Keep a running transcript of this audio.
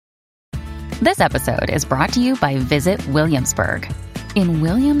This episode is brought to you by Visit Williamsburg. In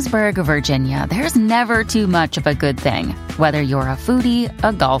Williamsburg, Virginia, there's never too much of a good thing. Whether you're a foodie,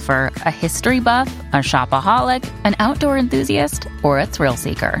 a golfer, a history buff, a shopaholic, an outdoor enthusiast, or a thrill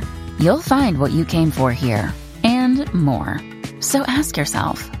seeker, you'll find what you came for here and more. So ask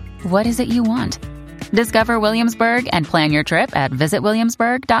yourself, what is it you want? Discover Williamsburg and plan your trip at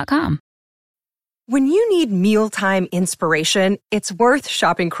visitwilliamsburg.com. When you need mealtime inspiration, it's worth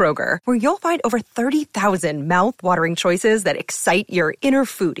shopping Kroger, where you'll find over 30,000 mouth-watering choices that excite your inner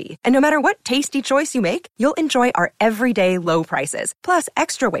foodie. And no matter what tasty choice you make, you'll enjoy our everyday low prices, plus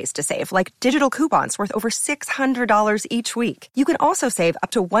extra ways to save, like digital coupons worth over $600 each week. You can also save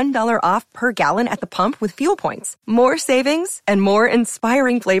up to $1 off per gallon at the pump with fuel points. More savings and more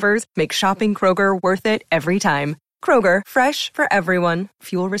inspiring flavors make shopping Kroger worth it every time. Kroger, fresh for everyone.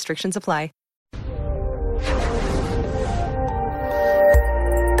 Fuel restrictions apply.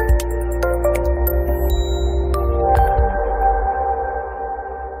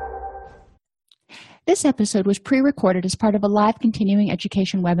 This episode was pre-recorded as part of a live continuing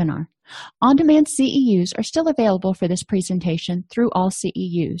education webinar. On-demand CEUs are still available for this presentation through All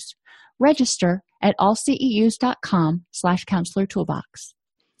CEUs. Register at allceus.com/counselor toolbox.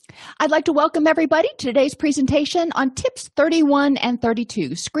 I'd like to welcome everybody to today's presentation on tips 31 and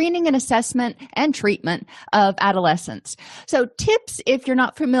 32, screening and assessment and treatment of adolescents. So tips, if you're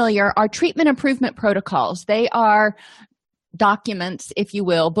not familiar, are treatment improvement protocols. They are documents, if you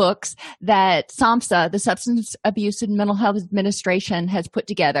will, books that SAMHSA, the Substance Abuse and Mental Health Administration, has put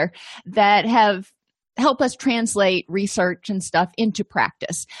together that have helped us translate research and stuff into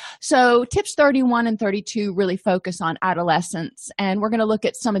practice. So tips 31 and 32 really focus on adolescents, and we're going to look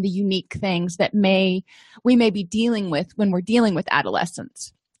at some of the unique things that we may be dealing with when we're dealing with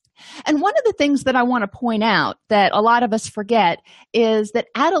adolescents. And one of the things that I want to point out that a lot of us forget is that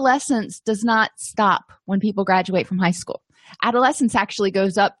adolescence does not stop when people graduate from high school. Adolescence actually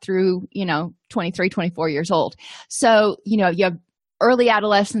goes up through, 23, 24 years old. So, you have early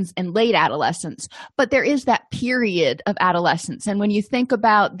adolescence and late adolescence, but there is that period of adolescence. And when you think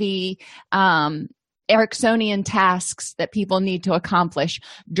about the Ericksonian tasks that people need to accomplish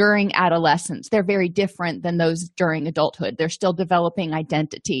during adolescence, they're very different than those during adulthood. They're still developing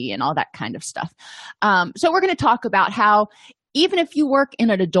identity and all that kind of stuff. So we're going to talk about how even if you work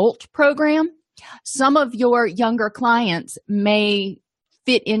in an adult program, some of your younger clients may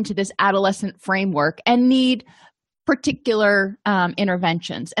fit into this adolescent framework and need particular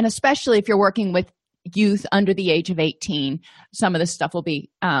interventions. And especially if you're working with youth under the age of 18, some of this stuff will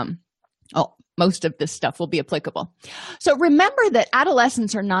be, most of this stuff will be applicable. So remember that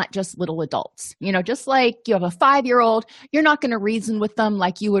adolescents are not just little adults. Just like you have a 5-year-old, you're not going to reason with them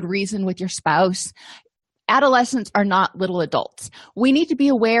like you would reason with your spouse. Adolescents are not little adults. We need to be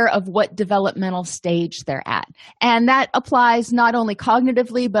aware of what developmental stage they're at. And that applies not only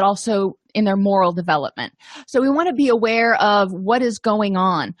cognitively, but also in their moral development. So we want to be aware of what is going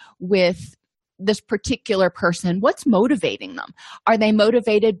on with this particular person. What's motivating them? Are they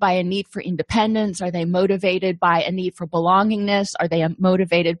motivated by a need for independence? Are they motivated by a need for belongingness? Are they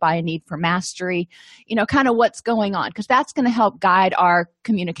motivated by a need for mastery? Kind of what's going on, because that's going to help guide our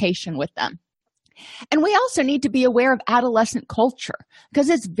communication with them. And we also need to be aware of adolescent culture, because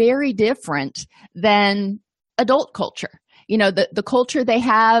it's very different than adult culture. The culture they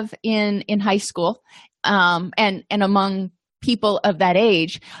have in high school and among people of that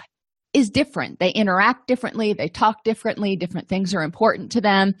age is different. They interact differently. They talk differently. Different things are important to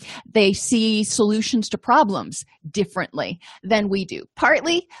them. They see solutions to problems differently than we do,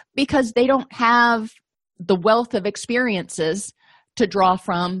 partly because they don't have the wealth of experiences to draw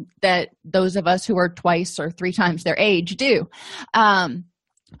from that those of us who are twice or 3 times their age do.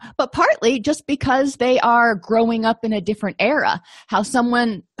 But partly just because they are growing up in a different era. How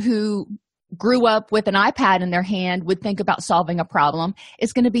someone who grew up with an iPad in their hand would think about solving a problem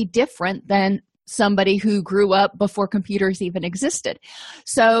is going to be different than somebody who grew up before computers even existed.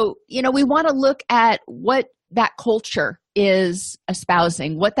 So, we want to look at what that culture is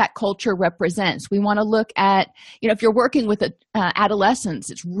espousing, what that culture represents. We want to look at, if you're working with adolescents,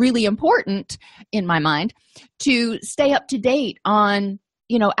 it's really important, in my mind, to stay up to date on,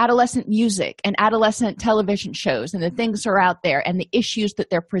 adolescent music and adolescent television shows and the things that are out there and the issues that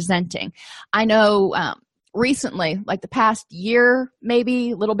they're presenting. I know recently, like the past year,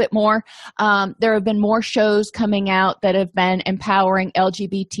 maybe a little bit more, there have been more shows coming out that have been empowering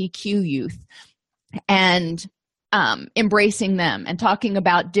LGBTQ youth and embracing them and talking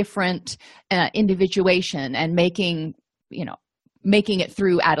about different individuation and making it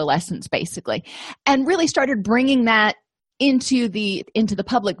through adolescence, basically, and really started bringing that into the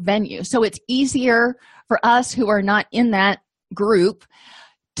public venue. So it's easier for us who are not in that group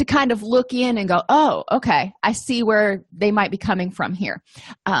to kind of look in and go, oh, okay, I see where they might be coming from here.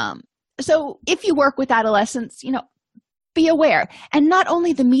 So if you work with adolescents, be aware. And not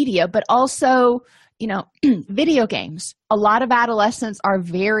only the media, but also, video games. A lot of adolescents are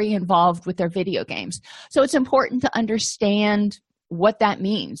very involved with their video games. So it's important to understand what that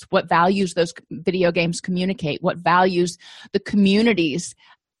means, what values those video games communicate, what values the communities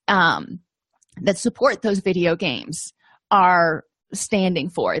that support those video games are standing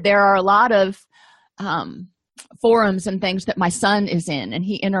for. There are a lot of forums and things that my son is in, and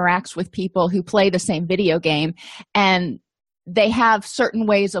he interacts with people who play the same video game, and they have certain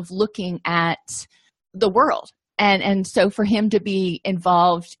ways of looking at the world. And so for him to be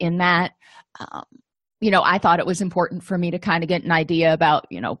involved in that, I thought it was important for me to kind of get an idea about,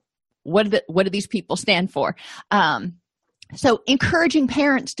 what do these people stand for? So encouraging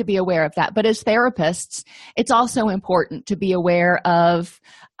parents to be aware of that. But as therapists, it's also important to be aware of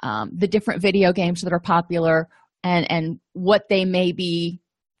the different video games that are popular and what they may be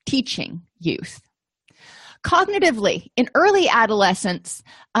teaching youth. Cognitively, in early adolescence,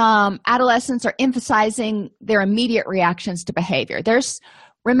 adolescents are emphasizing their immediate reactions to behavior.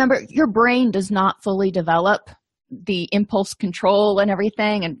 Remember, your brain does not fully develop the impulse control and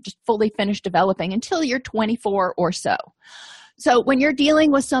everything and just fully finish developing until you're 24 or so. So when you're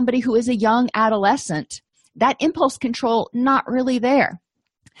dealing with somebody who is a young adolescent, that impulse control not really there.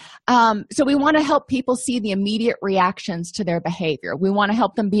 So we want to help people see the immediate reactions to their behavior. We want to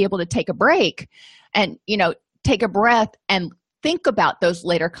help them be able to take a break and, take a breath and think about those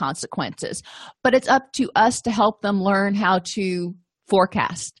later consequences. But it's up to us to help them learn how to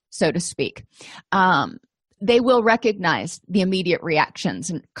forecast, so to speak. They will recognize the immediate reactions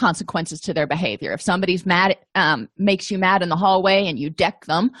and consequences to their behavior. If somebody's mad, makes you mad in the hallway and you deck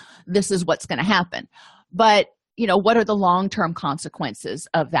them, this is what's going to happen. But, what are the long-term consequences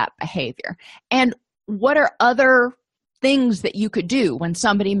of that behavior? And what are other things that you could do when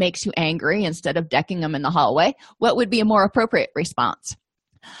somebody makes you angry instead of decking them in the hallway? What would be a more appropriate response?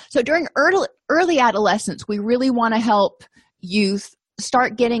 So during early adolescence, we really want to help youth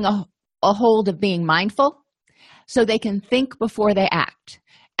start getting a hold of being mindful so they can think before they act.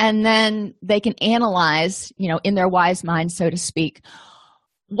 And then they can analyze, in their wise mind, so to speak,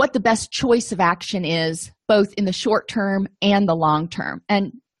 what the best choice of action is, both in the short term and the long term.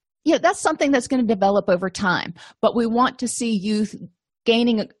 And that's something that's going to develop over time. But we want to see youth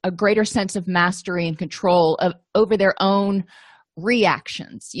gaining a greater sense of mastery and control over their own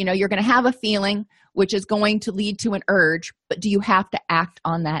reactions. You're going to have a feeling which is going to lead to an urge, but do you have to act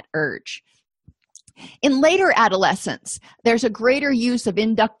on that urge? In later adolescence, there's a greater use of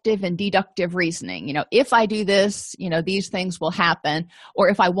inductive and deductive reasoning. If I do this, these things will happen. Or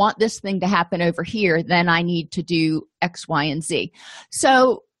if I want this thing to happen over here, then I need to do X, Y, and Z.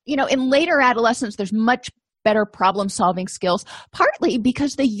 So, in later adolescence, there's much better problem-solving skills, partly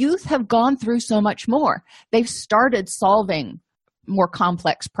because the youth have gone through so much more. They've started solving more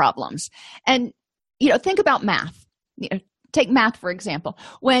complex problems. And, think about math. Take math, for example.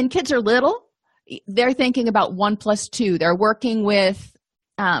 When kids are little, they're thinking about 1 + 2. They're working with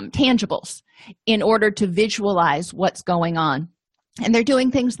tangibles in order to visualize what's going on. And they're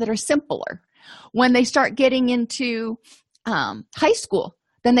doing things that are simpler. When they start getting into high school,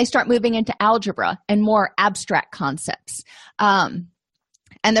 then they start moving into algebra and more abstract concepts. And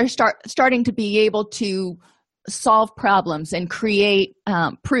they're starting to be able to solve problems and create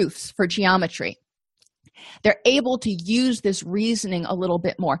proofs for geometry. They're able to use this reasoning a little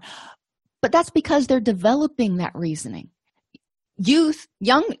bit more. But that's because they're developing that reasoning.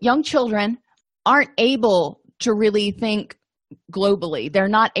 Young children aren't able to really think globally. They're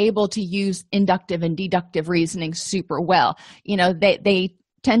not able to use inductive and deductive reasoning super well. They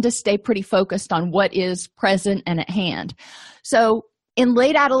tend to stay pretty focused on what is present and at hand. So in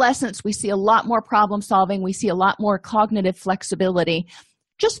late adolescence, we see a lot more problem solving. We see a lot more cognitive flexibility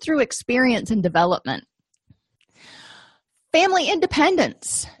just through experience and development. Family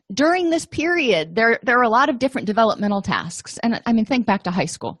independence. During this period, there are a lot of different developmental tasks. And think back to high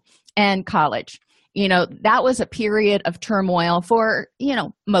school and college. That was a period of turmoil for,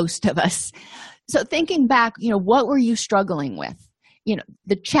 most of us. So thinking back, what were you struggling with?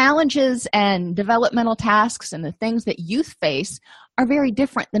 The challenges and developmental tasks and the things that youth face are very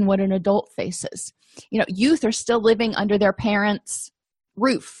different than what an adult faces. Youth are still living under their parents'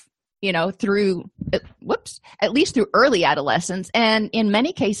 roof, through, at least through early adolescence, and in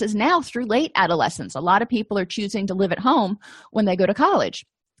many cases now through late adolescence. A lot of people are choosing to live at home when they go to college.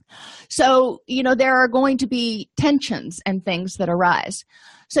 So, there are going to be tensions and things that arise.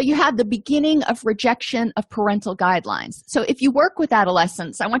 So you have the beginning of rejection of parental guidelines. So if you work with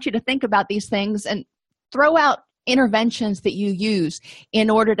adolescents, I want you to think about these things and throw out interventions that you use in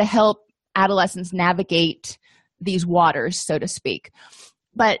order to help adolescents navigate these waters, so to speak.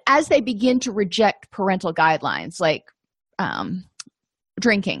 But as they begin to reject parental guidelines like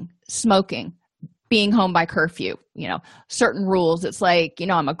drinking, smoking, being home by curfew, certain rules. It's like,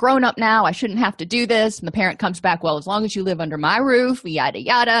 I'm a grown-up now. I shouldn't have to do this. And the parent comes back, well, as long as you live under my roof, yada,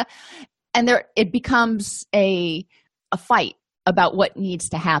 yada. And it becomes a fight about what needs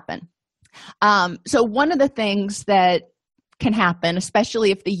to happen. So one of the things that can happen,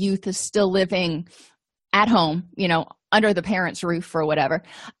 especially if the youth is still living at home, under the parent's roof or whatever,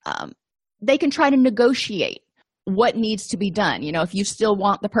 they can try to negotiate what needs to be done. If you still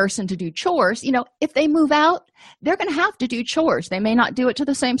want the person to do chores, if they move out, they're going to have to do chores. They may not do it to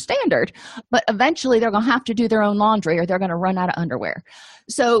the same standard, but eventually they're going to have to do their own laundry or they're going to run out of underwear.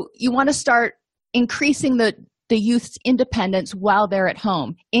 So you want to start increasing the youth's independence while they're at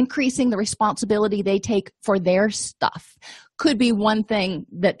home. Increasing the responsibility they take for their stuff could be one thing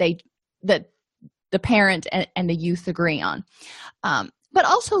that the parent and the youth agree on. But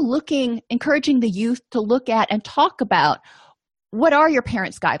also encouraging the youth to look at and talk about, what are your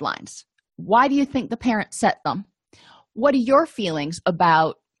parents' guidelines? Why do you think the parent set them? What are your feelings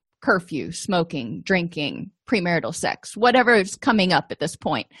about curfew, smoking, drinking, premarital sex, whatever is coming up at this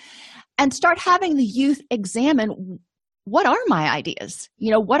point? And start having the youth examine, what are my ideas?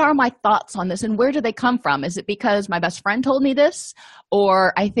 What are my thoughts on this and where do they come from? Is it because my best friend told me this,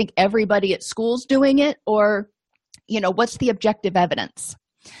 or I think everybody at school's doing it, or what's the objective evidence?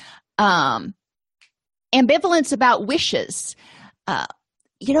 Ambivalence about wishes.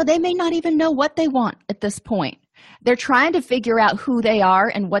 They may not even know what they want at this point. They're trying to figure out who they are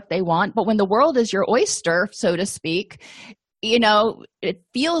and what they want. But when the world is your oyster, so to speak, it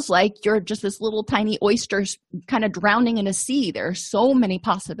feels like you're just this little tiny oyster kind of drowning in a sea. There are so many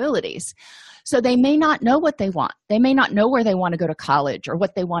possibilities. So they may not know what they want. They may not know where they want to go to college or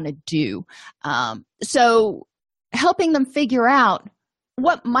what they want to do. So helping them figure out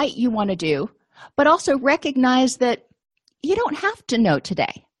what might you want to do, but also recognize that you don't have to know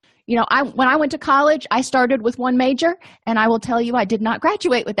today. When I went to college, I started with one major, and I will tell you I did not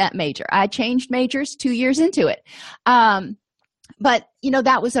graduate with that major. I changed majors 2 years into it. But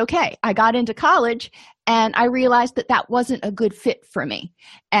that was okay. I got into college, and I realized that wasn't a good fit for me.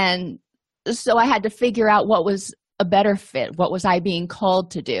 And so I had to figure out what was a better fit. What was I being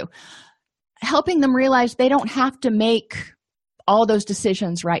called to do? Helping them realize they don't have to make all those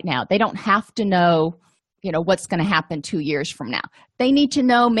decisions right now. They don't have to know, what's going to happen 2 years from now. They need to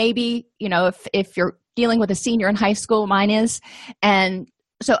know maybe, if you're dealing with a senior in high school, mine is. And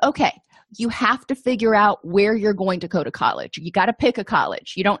so, okay, you have to figure out where you're going to go to college. You got to pick a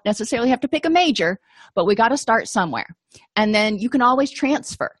college. You don't necessarily have to pick a major, but we got to start somewhere. And then you can always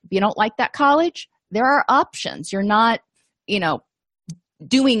transfer. If you don't like that college, there are options. You're not,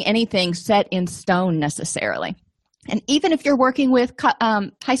 doing anything set in stone necessarily. And even if you're working with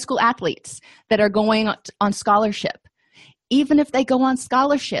high school athletes that are going on scholarship, even if they go on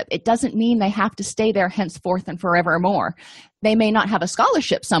scholarship, it doesn't mean they have to stay there henceforth and forevermore. They may not have a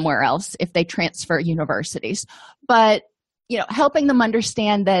scholarship somewhere else if they transfer universities. But, helping them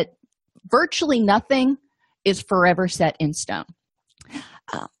understand that virtually nothing is forever set in stone.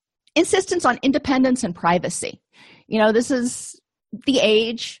 Insistence on independence and privacy. This is the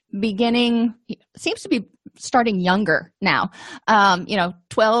age beginning, seems to be starting younger now.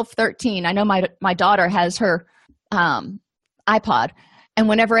 12, 13. I know my daughter has her iPod, and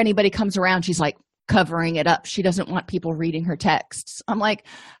whenever anybody comes around, she's like covering it up. She doesn't want people reading her texts. I'm like,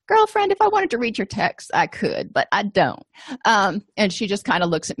 girlfriend, if I wanted to read your text, I could, but I don't. And she just kind of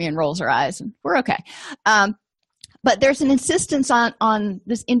looks at me and rolls her eyes, and we're okay. But there's an insistence on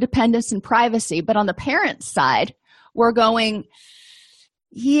this independence and privacy. But on the parents' side, we're going,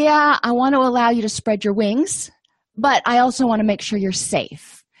 yeah, I want to allow you to spread your wings, but I also want to make sure you're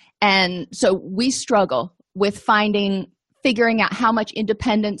safe. And so we struggle with figuring out how much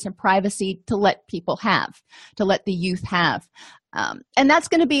independence and privacy to let people have, to let the youth have. And that's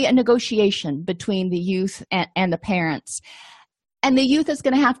going to be a negotiation between the youth and the parents. And the youth is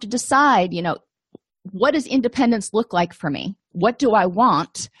going to have to decide, what does independence look like for me? What do I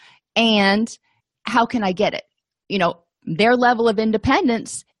want? And how can I get it? Their level of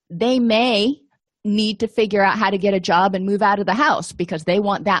independence, they may need to figure out how to get a job and move out of the house because they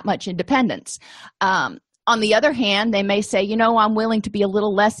want that much independence. On the other hand, they may say, I'm willing to be a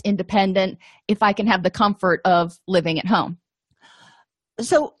little less independent if I can have the comfort of living at home.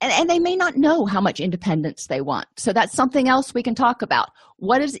 And they may not know how much independence they want. So that's something else we can talk about.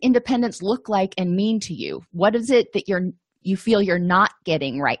 What does independence look like and mean to you? What is it that you feel you're not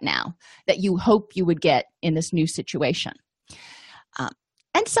getting right now that you hope you would get in this new situation?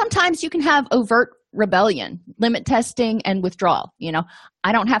 And sometimes you can have overt rebellion, limit testing, and withdrawal.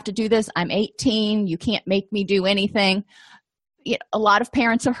 I don't have to do this. I'm 18. You can't make me do anything. A lot of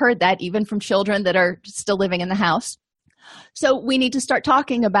parents have heard that, even from children that are still living in the house. So we need to start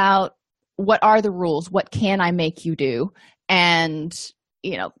talking about, what are the rules? What can I make you do? And,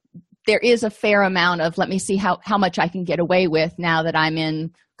 there is a fair amount of, let me see how much I can get away with now that I'm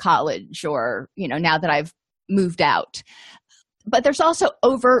in college, or, now that I've moved out. But there's also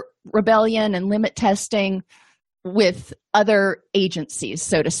overt rebellion and limit testing with other agencies,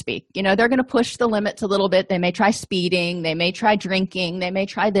 so to speak. They're going to push the limits a little bit. They may try speeding. They may try drinking. They may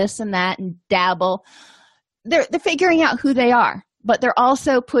try this and that and dabble. They're figuring out who they are, but they're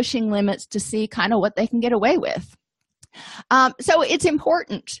also pushing limits to see kind of what they can get away with. So it's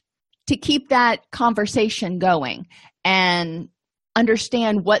important to keep that conversation going and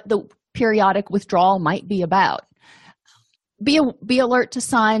understand what the periodic withdrawal might be about. Be alert to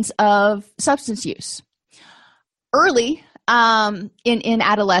signs of substance use. Early in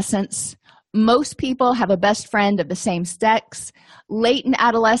adolescence, most people have a best friend of the same sex. Late in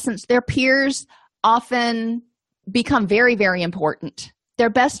adolescence, their peers often become very, very important. Their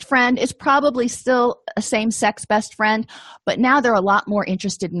best friend is probably still a same-sex best friend, but now they're a lot more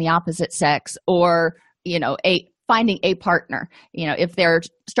interested in the opposite sex, or, finding a partner. If they're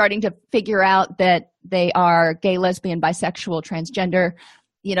starting to figure out that they are gay, lesbian, bisexual, transgender,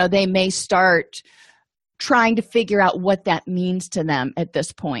 they may start trying to figure out what that means to them at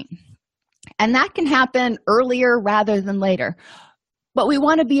this point. And that can happen earlier rather than later. But we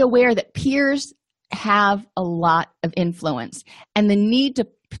want to be aware that peers have a lot of influence, and the need to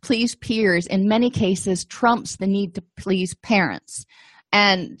please peers in many cases trumps the need to please parents.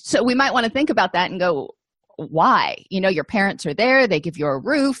 And so we might want to think about that and go, why? Your parents are there, they give you a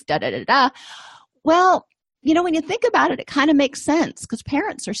roof, Well, when you think about it, it kind of makes sense, because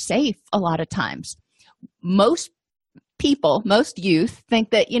parents are safe a lot of times. Most people, most youth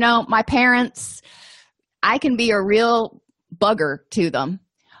think that, my parents, I can be a real bugger to them,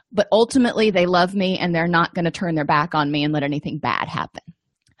 but ultimately they love me and they're not going to turn their back on me and let anything bad happen.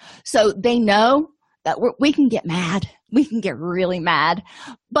 So they know that we can get mad. We can get really mad,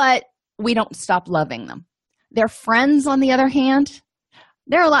 but we don't stop loving them. Their friends, on the other hand,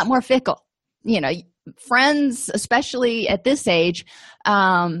 they're a lot more fickle. Friends, especially at this age,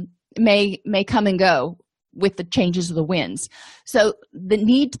 may come and go with the changes of the winds. So the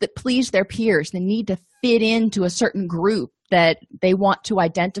need to please their peers, the need to fit into a certain group that they want to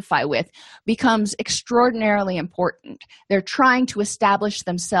identify with, becomes extraordinarily important. They're trying to establish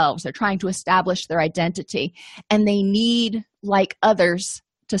themselves. They're trying to establish their identity, and they need, like others,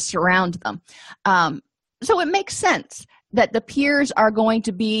 to surround them. So it makes sense that the peers are going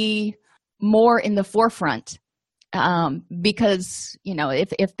to be more in the forefront, because,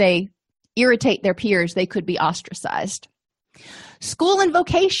 if they irritate their peers, they could be ostracized. School and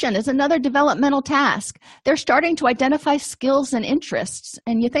vocation is another developmental task. They're starting to identify skills and interests.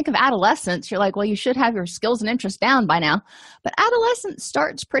 And you think of adolescence, you're like, well, you should have your skills and interests down by now. But adolescence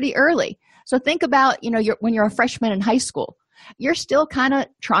starts pretty early. So think about, when you're a freshman in high school, you're still kind of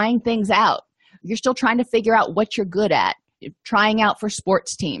trying things out. You're still trying to figure out what you're good at, trying out for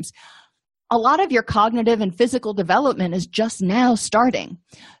sports teams. A lot of your cognitive and physical development is just now starting.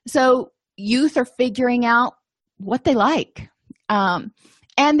 So youth are figuring out what they like. And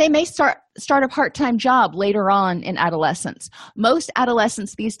they may start a part-time job later on in adolescence. Most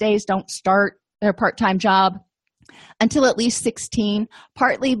adolescents these days don't start their part-time job until at least 16,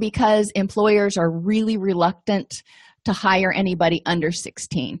 partly because employers are really reluctant to hire anybody under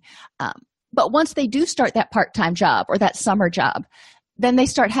 16. But once they do start that part-time job or that summer job, then they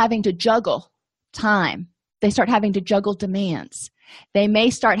start having to juggle time. They start having to juggle demands. They may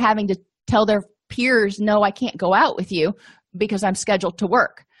start having to tell their peers, no, I can't go out with you because I'm scheduled to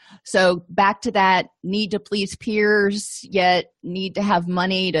work. So back to that need to please peers, yet need to have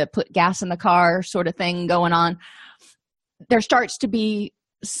money to put gas in the car sort of thing going on. There starts to be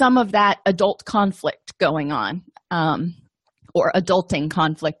some of that adult conflict going on, or adulting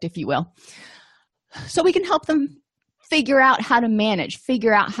conflict, if you will. So we can help them figure out how to manage,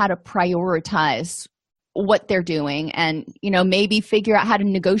 figure out how to prioritize what they're doing, and, maybe figure out how to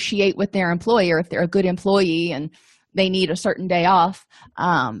negotiate with their employer if they're a good employee and they need a certain day off.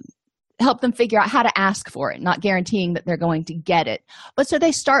 Help them figure out how to ask for it, not guaranteeing that they're going to get it. But so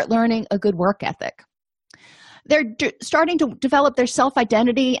they start learning a good work ethic. they're starting to develop their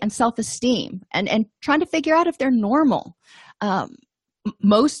self-identity and self-esteem and trying to figure out if they're normal.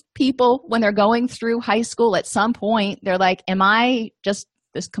 Most people, when they're going through high school, at some point, they're like, am I just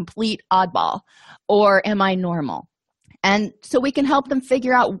this complete oddball, or am I normal? And so we can help them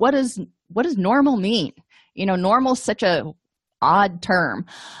figure out what does normal mean? Normal is such a odd term.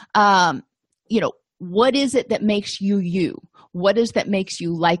 What is it that makes you you? What is that makes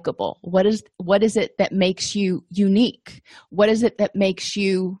you likable? What is it that makes you unique? What is it that makes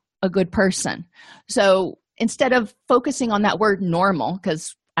you a good person? So instead of focusing on that word normal,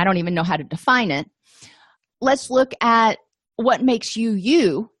 because I don't even know how to define it, let's look at what makes you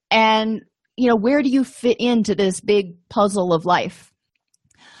you, and where do you fit into this big puzzle of life?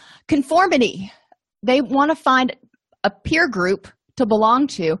 Conformity. They want to find a peer group to belong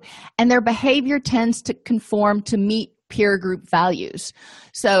to, and their behavior tends to conform to meet peer group values.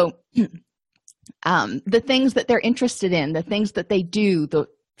 So the things that they're interested in, the things that they do,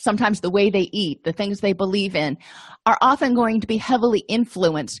 sometimes the way they eat, the things they believe in, are often going to be heavily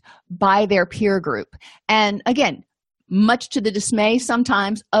influenced by their peer group. And again, much to the dismay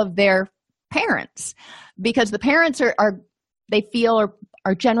sometimes of their parents, because the parents they feel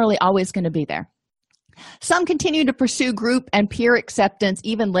are generally always going to be there. Some continue to pursue group and peer acceptance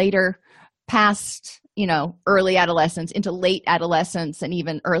even later, past early adolescence, into late adolescence, and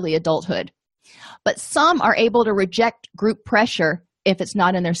even early adulthood. But some are able to reject group pressure if it's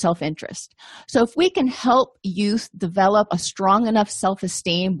not in their self-interest. So if we can help youth develop a strong enough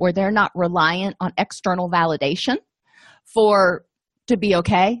self-esteem where they're not reliant on external validation to be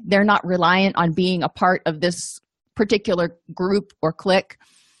okay, they're not reliant on being a part of this particular group or clique,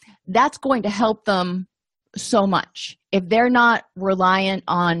 that's going to help them so much. If they're not reliant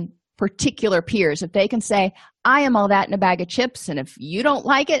on particular peers, if they can say, I am all that in a bag of chips, and if you don't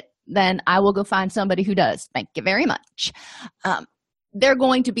like it, then I will go find somebody who does. Thank you very much. They're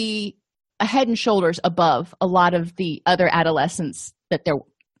going to be a head and shoulders above a lot of the other adolescents that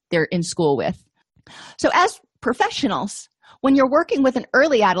they're in school with. So as professionals, when you're working with an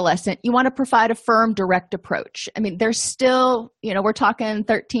early adolescent, you want to provide a firm, direct approach. I mean, they're still, we're talking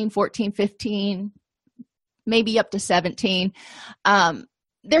 13, 14, 15, maybe up to 17.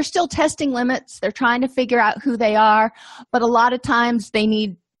 They're still testing limits. They're trying to figure out who they are, but a lot of times they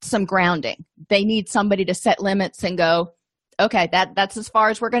need some grounding. They need somebody to set limits and go, okay, that's as far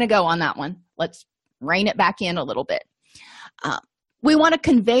as we're going to go on that one. Let's rein it back in a little bit. We want to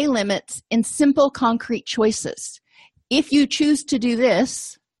convey limits in simple, concrete choices. If you choose to do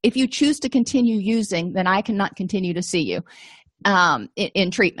this, if you choose to continue using, then I cannot continue to see you in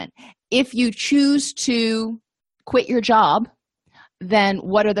treatment. If you choose to quit your job, then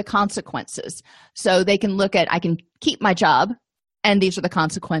what are the consequences? So they can look at, I can keep my job, and these are the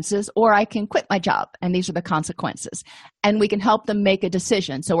consequences, or I can quit my job, and these are the consequences. And we can help them make a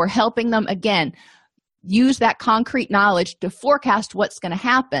decision. So we're helping them, again, use that concrete knowledge to forecast what's going to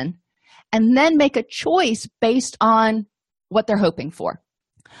happen, and then make a choice based on what they're hoping for.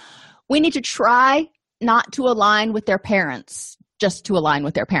 We need to try not to align with their parents, just to align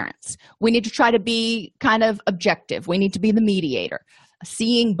with their parents. We need to try to be kind of objective. We need to be the mediator,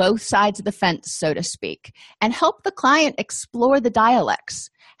 seeing both sides of the fence, so to speak, and help the client explore the dialects.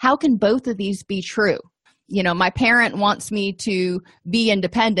 How can both of these be true? My parent wants me to be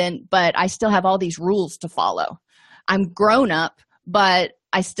independent, but I still have all these rules to follow. I'm grown up, but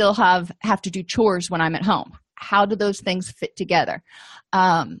I still have to do chores when I'm at home. How do those things fit together?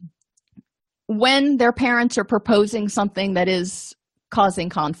 When their parents are proposing something that is causing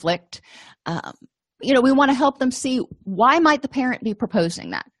conflict, we want to help them see, why might the parent be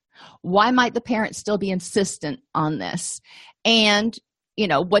proposing that? Why might the parent still be insistent on this? And,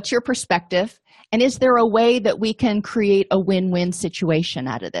 what's your perspective? And is there a way that we can create a win-win situation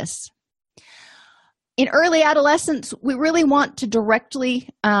out of this? In early adolescence, we really want to directly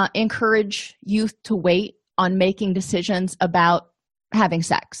encourage youth to wait on making decisions about having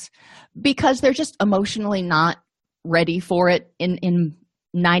sex, because they're just emotionally not ready for it in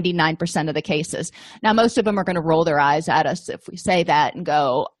 99% of the cases. Now, most of them are going to roll their eyes at us if we say that and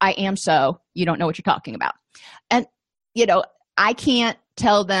go, I am so, you don't know what you're talking about. And, I can't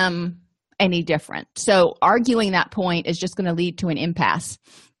tell them any different. So arguing that point is just going to lead to an impasse.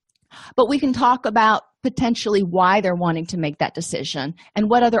 But we can talk about potentially why they're wanting to make that decision and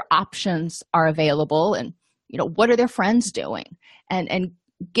what other options are available, and what are their friends doing, and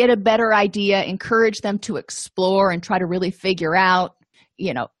get a better idea, encourage them to explore and try to really figure out,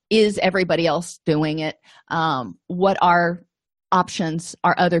 is everybody else doing it? What are options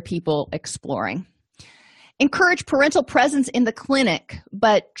are other people exploring? Encourage parental presence in the clinic,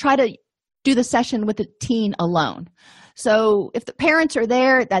 but try to do the session with the teen alone. So if the parents are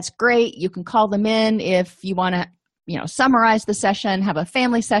there, that's great. You can call them in if you want to, summarize the session, have a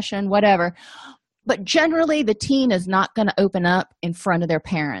family session, whatever. But generally, the teen is not going to open up in front of their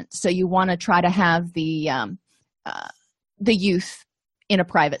parents. So you want to try to have the youth in a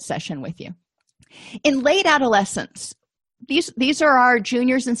private session with you. In late adolescence, these are our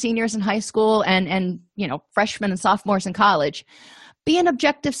juniors and seniors in high school and freshmen and sophomores in college. Be an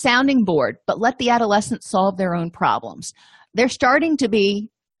objective sounding board, but let the adolescents solve their own problems. They're starting to be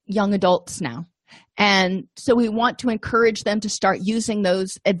young adults now. And so we want to encourage them to start using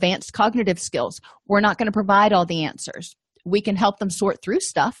those advanced cognitive skills. We're not going to provide all the answers. We can help them sort through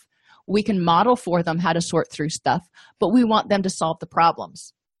stuff. We can model for them how to sort through stuff, but we want them to solve the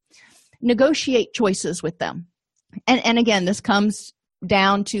problems. Negotiate choices with them. And again, this comes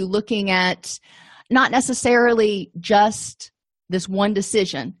down to looking at not necessarily just this one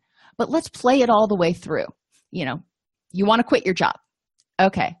decision, but let's play it all the way through. You want to quit your job.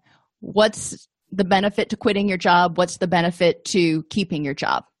 Okay, what's the benefit to quitting your job? What's the benefit to keeping your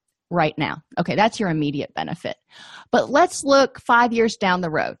job right now? Okay, that's your immediate benefit. But let's look 5 years down the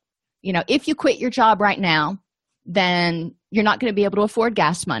road. If you quit your job right now, then you're not going to be able to afford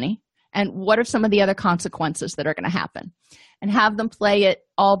gas money. And what are some of the other consequences that are going to happen? And have them play it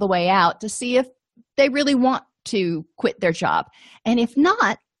all the way out to see if they really want to quit their job. And if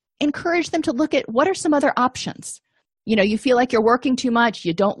not, encourage them to look at what are some other options. You feel like you're working too much,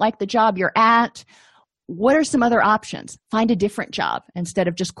 you don't like the job you're at. What are some other options? Find a different job instead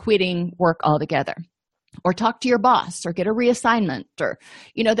of just quitting work altogether. Or talk to your boss or get a reassignment. Or,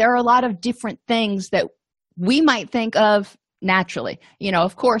 there are a lot of different things that we might think of naturally.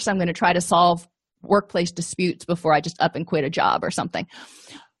 Of course, I'm going to try to solve workplace disputes before I just up and quit a job or something.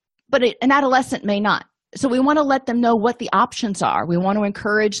 But an adolescent may not. So we want to let them know what the options are. We want to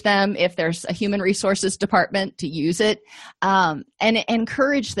encourage them, if there's a human resources department, to use it, and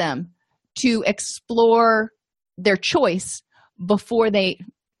encourage them to explore their choice before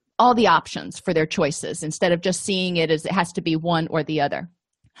all the options for their choices, instead of just seeing it as it has to be one or the other.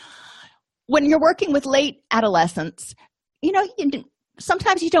 When you're working with late adolescents,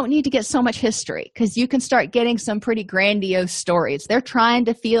 sometimes you don't need to get so much history, because you can start getting some pretty grandiose stories. They're trying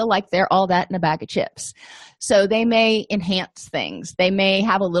to feel like they're all that in a bag of chips. So they may enhance things. They may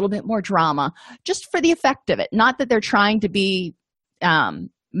have a little bit more drama just for the effect of it. Not that they're trying to be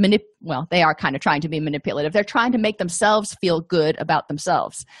they are kind of trying to be manipulative. They're trying to make themselves feel good about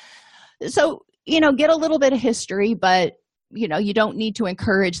themselves. So, get a little bit of history, but, you don't need to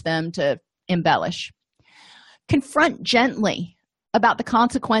encourage them to embellish. Confront gently about the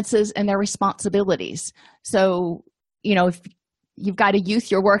consequences and their responsibilities. So, if you've got a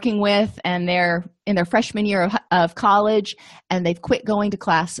youth you're working with and they're in their freshman year of college and they've quit going to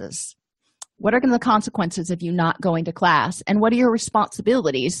classes, what are the consequences of you not going to class? And what are your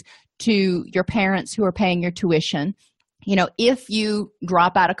responsibilities to your parents who are paying your tuition? If you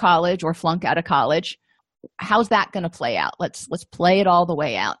drop out of college or flunk out of college, how's that going to play out? Let's play it all the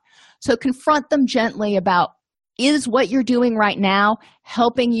way out. So confront them gently about, is what you're doing right now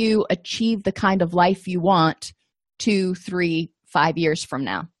helping you achieve the kind of life you want 2, 3, 5 years from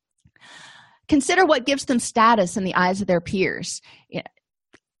now? Consider what gives them status in the eyes of their peers.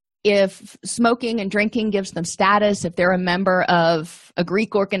 If smoking and drinking gives them status, if they're a member of a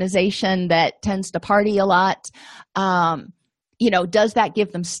Greek organization that tends to party a lot, does that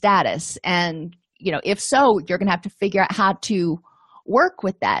give them status? And, if so, you're going to have to figure out how to work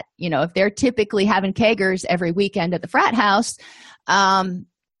with that. If they're typically having kegers every weekend at the frat house,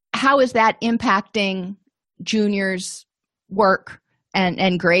 how is that impacting juniors' work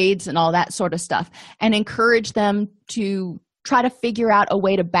and grades and all that sort of stuff? And encourage them to try to figure out a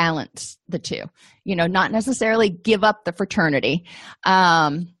way to balance the two. Not necessarily give up the fraternity,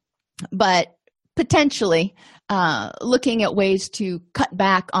 but potentially looking at ways to cut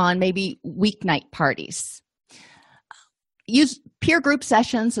back on maybe weeknight parties. Use peer group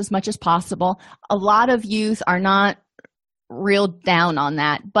sessions as much as possible. A lot of youth are not real down on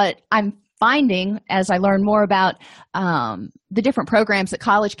that, but I'm finding, as I learn more about the different programs at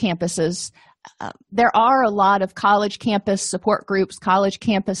college campuses, there are a lot of college campus support groups, college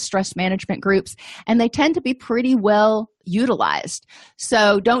campus stress management groups, and they tend to be pretty well utilized.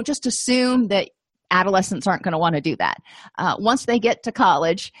 So don't just assume that adolescents aren't going to want to do that. Once they get to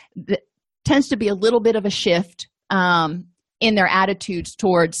college, there tends to be a little bit of a shift in their attitudes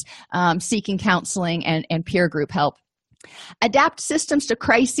towards seeking counseling and peer group help. Adapt systems to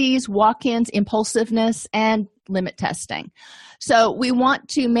crises, walk-ins, impulsiveness, and limit testing. So we want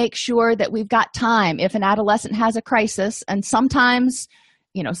to make sure that we've got time if an adolescent has a crisis, and sometimes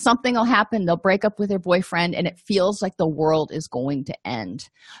something will happen. They'll break up with their boyfriend and it feels like the world is going to end.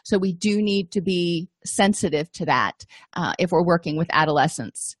 So we do need to be sensitive to that if we're working with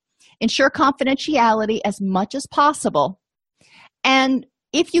adolescents. Ensure confidentiality as much as possible. And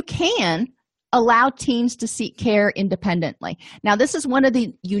if you can, allow teens to seek care independently. Now, this is one of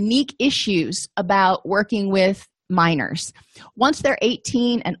the unique issues about working with minors. Once they're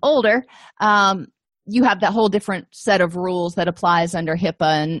 18 and older, you have that whole different set of rules that applies under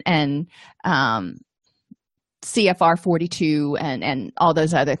HIPAA and CFR 42 and all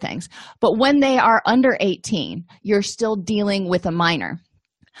those other things. But when they are under 18, you're still dealing with a minor.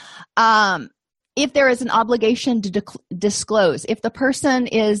 If there is an obligation to disclose, if the person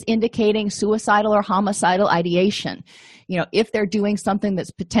is indicating suicidal or homicidal ideation, if they're doing something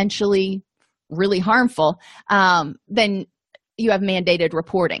that's potentially really harmful, then you have mandated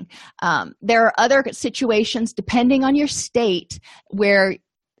reporting. There are other situations, depending on your state, where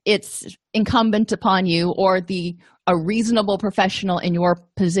it's incumbent upon you or a reasonable professional in your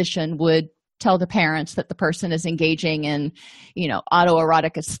position would tell the parents that the person is engaging in,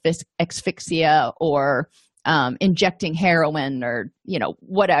 autoerotic asphyxia or injecting heroin or,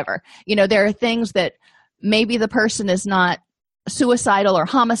 whatever. There are things that maybe the person is not suicidal or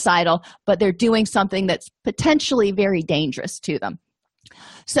homicidal, but they're doing something that's potentially very dangerous to them.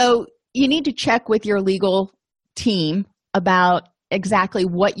 So you need to check with your legal team about exactly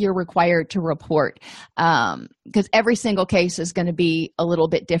what you're required to report, because every single case is going to be a little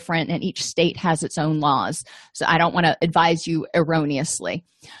bit different and each state has its own laws. So I don't want to advise you erroneously.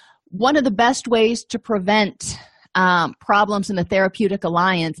 One of the best ways to prevent problems in the therapeutic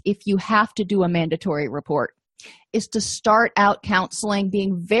alliance, if you have to do a mandatory report, is to start out counseling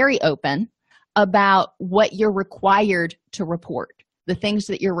being very open about what you're required to report, the things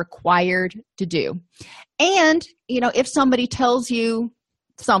that you're required to do. And, if somebody tells you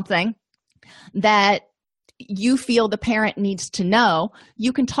something that you feel the parent needs to know,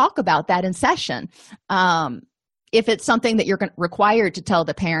 you can talk about that in session. If it's something that you're required to tell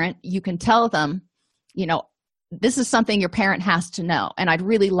the parent, you can tell them, this is something your parent has to know, and I'd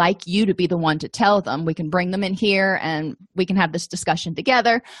really like you to be the one to tell them. We can bring them in here and we can have this discussion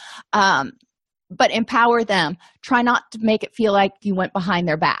together. But empower them. Try not to make it feel like you went behind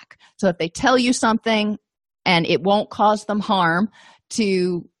their back. So if they tell you something and it won't cause them harm,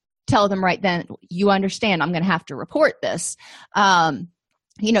 to tell them right then, you understand, I'm going to have to report this.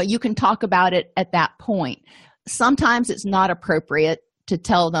 You can talk about it at that point. Sometimes it's not appropriate to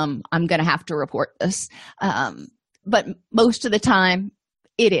tell them, I'm going to have to report this. But most of the time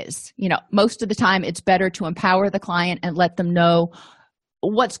it is. Most of the time it's better to empower the client and let them know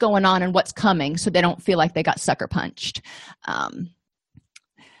what's going on and what's coming so they don't feel like they got sucker punched.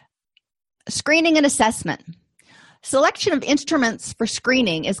 Screening and assessment. Selection of instruments for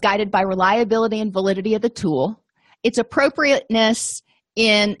screening is guided by reliability and validity of the tool, its appropriateness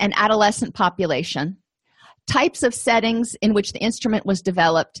in an adolescent population, types of settings in which the instrument was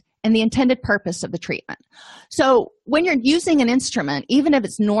developed, and the intended purpose of the treatment. So when you're using an instrument, even if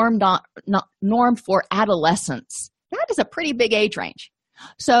it's normed for adolescents, that is a pretty big age range.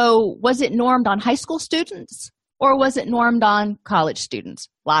 So was it normed on high school students or was it normed on college students?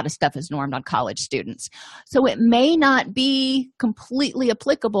 A lot of stuff is normed on college students. So it may not be completely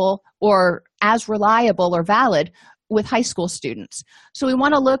applicable or as reliable or valid with high school students. So we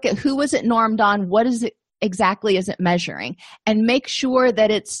want to look at who was it normed on, what is it exactly is it measuring, and make sure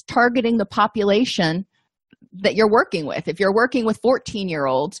that it's targeting the population that you're working with. If you're working with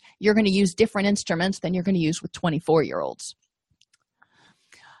 14-year-olds, you're going to use different instruments than you're going to use with 24-year-olds.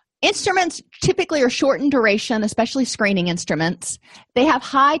 Instruments typically are short in duration, especially screening instruments. They have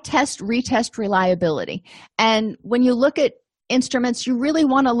high test-retest reliability. And when you look at instruments, you really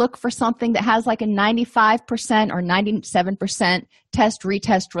want to look for something that has like a 95% or 97%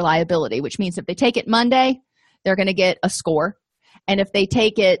 test-retest reliability, which means if they take it Monday, they're going to get a score. And if they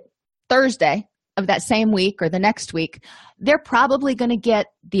take it Thursday of that same week or the next week, they're probably going to get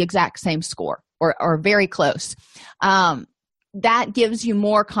the exact same score or very close. That gives you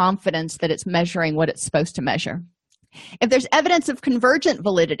more confidence that it's measuring what it's supposed to measure. If there's evidence of convergent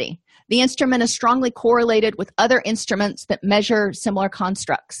validity, the instrument is strongly correlated with other instruments that measure similar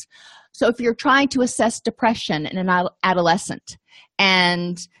constructs. So if you're trying to assess depression in an adolescent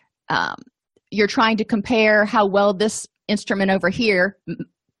and you're trying to compare how well this instrument over here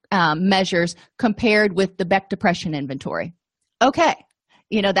measures compared with the Beck Depression Inventory, okay,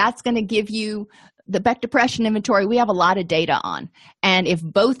 that's going to give you the Beck Depression Inventory. We have a lot of data on, and if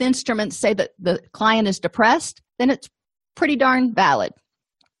both instruments say that the client is depressed, then it's pretty darn valid.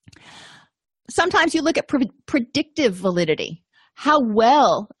 Sometimes you look at predictive validity. how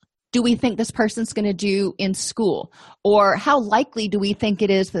well do we think this person's going to do in school? Or how likely do we think it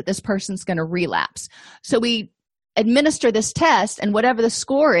is that this person's going to relapse? So we administer this test, and whatever the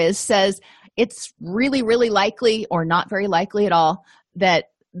score is says it's really, really likely or not very likely at all that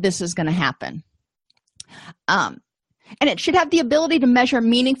this is going to happen. And it should have the ability to measure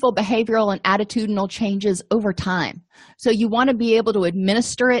meaningful behavioral and attitudinal changes over time. So you want to be able to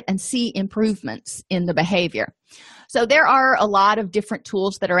administer it and see improvements in the behavior. So there are a lot of different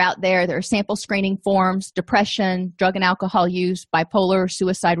tools that are out there. There are sample screening forms, depression, drug and alcohol use, bipolar,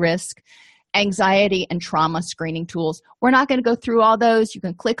 suicide risk, anxiety, and trauma screening tools. We're not going to go through all those. You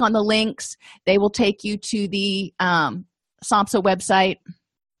can click on the links. They will take you to the SAMHSA website.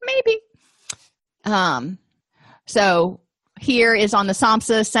 Maybe. So here is on the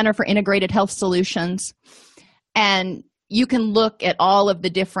SAMHSA Center for Integrated Health Solutions, and you can look at all of the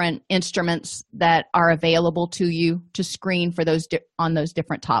different instruments that are available to you to screen for those on those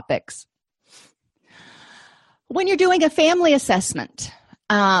different topics. When you're doing a family assessment,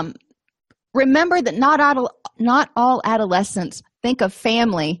 remember that not all adolescents think of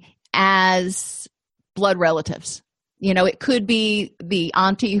family as blood relatives. You know, it could be the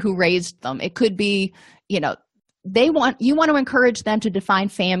auntie who raised them. It could be, you want to encourage them to define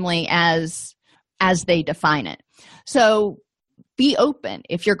family as they define it. So be open.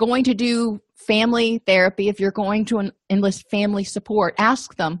 If you're going to do family therapy, if you're going to enlist family support,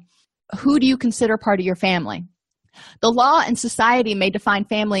 ask them, who do you consider part of your family? The law and society may define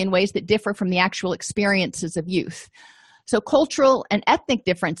family in ways that differ from the actual experiences of youth. So cultural and ethnic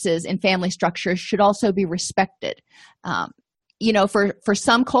differences in family structures should also be respected. For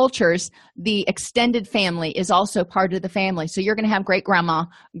some cultures, the extended family is also part of the family. So you're going to have great grandma,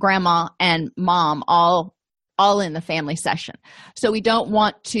 and mom all in the family session. So we don't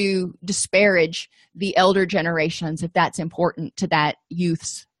want to disparage the elder generations if that's important to that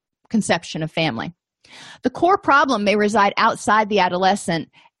youth's conception of family. The core problem may reside outside the adolescent,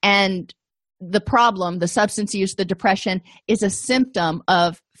 and the problem, the substance use, the depression, is a symptom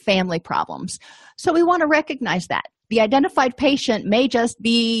of family problems. So we want to recognize that. The identified patient may just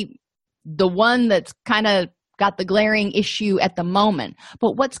be the one that's kind of got the glaring issue at the moment,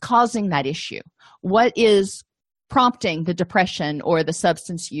 but what's causing that issue? What is prompting the depression or the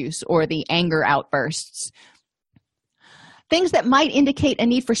substance use or the anger outbursts? Things that might indicate a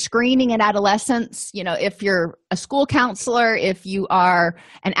need for screening in adolescence, if you're a school counselor, if you are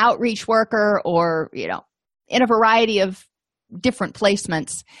an outreach worker, or, in a variety of different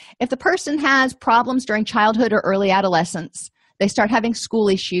placements. If the person has problems during childhood or early adolescence, they start having school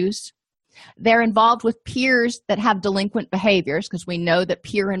issues, they're involved with peers that have delinquent behaviors, because we know that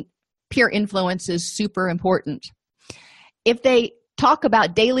peer influence is super important. If they talk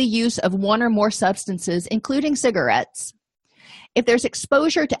about daily use of one or more substances, including cigarettes, if there's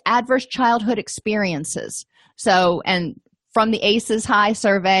exposure to adverse childhood experiences, and from the ACEs High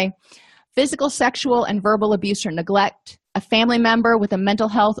survey, physical, sexual, and verbal abuse or neglect, a family member with a mental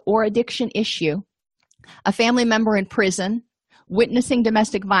health or addiction issue, a family member in prison, witnessing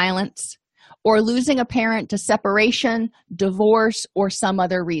domestic violence, or losing a parent to separation, divorce, or some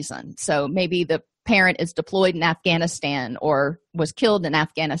other reason. So maybe the parent is deployed in Afghanistan or was killed in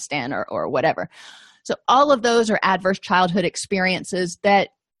Afghanistan or whatever. So all of those are adverse childhood experiences that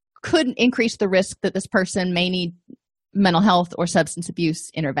could increase the risk that this person may need mental health or substance abuse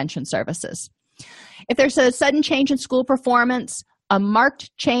intervention services. If there's a sudden change in school performance, a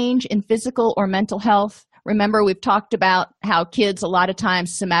marked change in physical or mental health, remember we've talked about how kids a lot of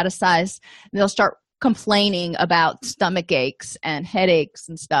times somaticize, and they'll start complaining about stomach aches and headaches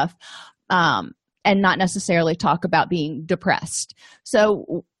and stuff, and not necessarily talk about being depressed.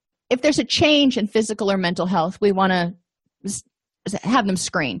 So if there's a change in physical or mental health, we want to have them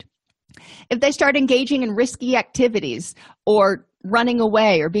screened. If they start engaging in risky activities or running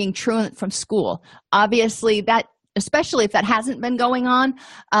away or being truant from school, obviously that, especially if that hasn't been going on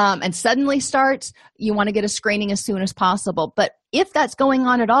and suddenly starts, you want to get a screening as soon as possible. But if that's going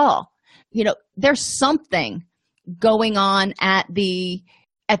on at all, there's something going on at the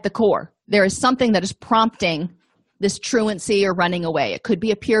core. There is something that is prompting this truancy or running away. It could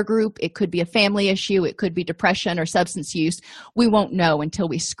be a peer group, it could be a family issue, it could be depression or substance use. We won't know until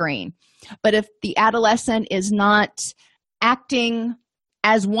we screen. But if the adolescent is not acting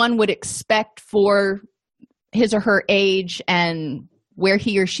as one would expect for his or her age and where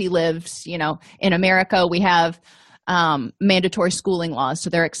he or she lives, in America we have mandatory schooling laws,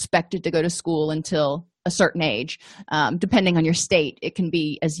 so they're expected to go to school until a certain age. Depending on your state, it can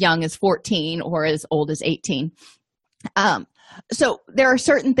be as young as 14 or as old as 18. So there are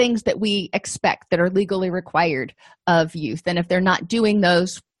certain things that we expect that are legally required of youth. And if they're not doing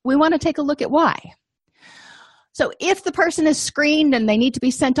those, we want to take a look at why. So if the person is screened and they need to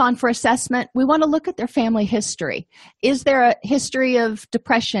be sent on for assessment, we want to look at their family history. Is there a history of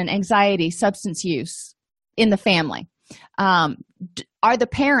depression, anxiety, substance use in the family? Are the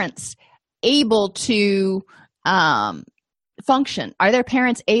parents able to function? Are their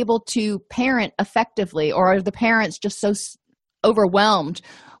parents able to parent effectively, or are the parents just so overwhelmed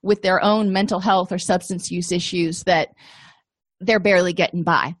with their own mental health or substance use issues that they're barely getting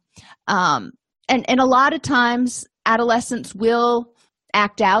by? And a lot of times adolescents will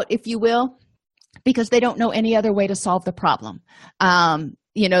act out, if you will, because they don't know any other way to solve the problem.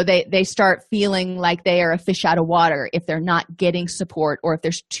 They start feeling like they are a fish out of water if they're not getting support or if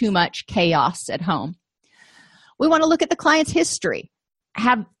there's too much chaos at home. We want to look at the client's history.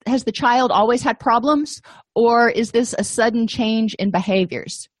 Has the child always had problems, or is this a sudden change in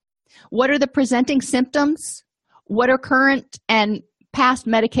behaviors? What are the presenting symptoms? What are current and past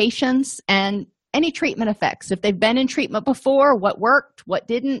medications and any treatment effects? If they've been in treatment before, what worked, what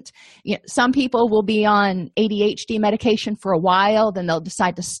didn't? Some people will be on ADHD medication for a while, then they'll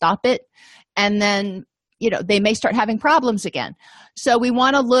decide to stop it, and then they may start having problems again. So we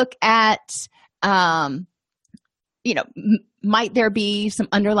want to look at might there be some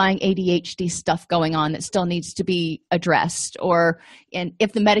underlying ADHD stuff going on that still needs to be addressed? And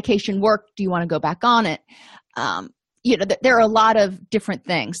if the medication worked, do you want to go back on it? There are a lot of different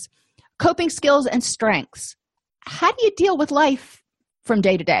things. Coping skills and strengths. How do you deal with life from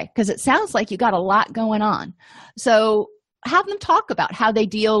day to day? Because it sounds like you got a lot going on. So have them talk about how they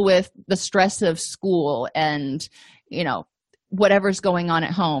deal with the stress of school and, whatever's going on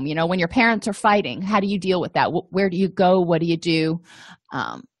at home. When your parents are fighting, how do you deal with that? Where do you go? What do you do?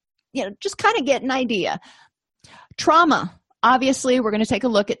 Just kind of get an idea. Trauma. Obviously, we're going to take a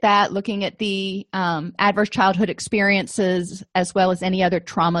look at that, looking at the adverse childhood experiences as well as any other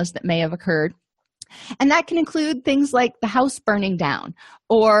traumas that may have occurred. And that can include things like the house burning down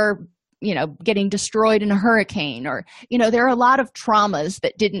or getting destroyed in a hurricane, or, there are a lot of traumas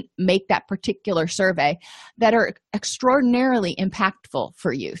that didn't make that particular survey that are extraordinarily impactful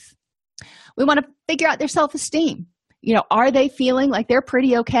for youth. We want to figure out their self-esteem. Are they feeling like they're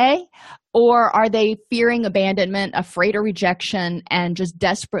pretty okay, or are they fearing abandonment, afraid of rejection, and just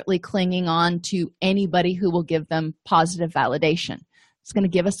desperately clinging on to anybody who will give them positive validation? It's going to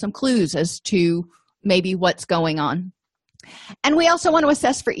give us some clues as to maybe what's going on. And we also want to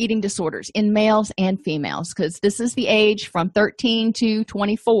assess for eating disorders in males and females, because this is the age from 13 to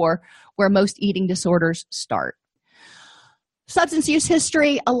 24 where most eating disorders start. Substance use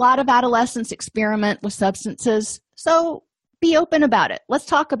history. A lot of adolescents experiment with substances, so be open about it. Let's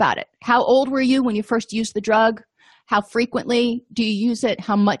talk about it. How old were you when you first used the drug? How frequently do you use it?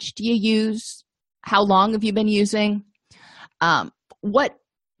 How much do you use? How long have you been using? What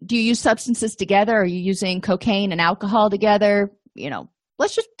do you use substances together? Are you using cocaine and alcohol together?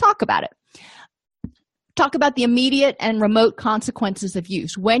 Let's just talk about it. Talk about the immediate and remote consequences of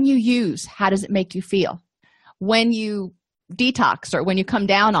use. When you use, how does it make you feel? When you detox or when you come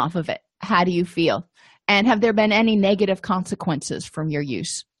down off of it, how do you feel? And have there been any negative consequences from your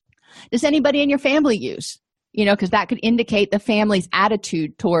use? Does anybody in your family use? Because that could indicate the family's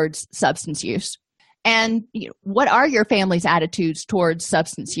attitude towards substance use. And what are your family's attitudes towards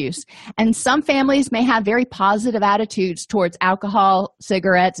substance use? And some families may have very positive attitudes towards alcohol,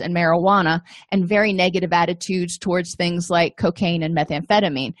 cigarettes, and marijuana, and very negative attitudes towards things like cocaine and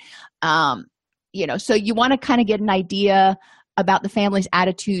methamphetamine. So you want to kind of get an idea about the family's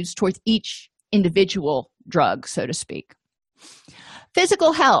attitudes towards each individual drug, so to speak.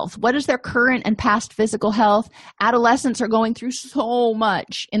 Physical health. What is their current and past physical health? Adolescents are going through so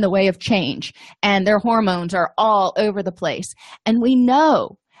much in the way of change, and their hormones are all over the place. And we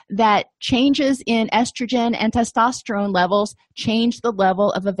know that changes in estrogen and testosterone levels change the level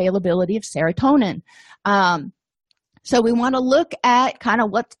of availability of serotonin. So we want to look at kind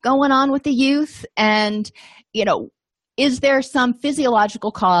of what's going on with the youth and, is there some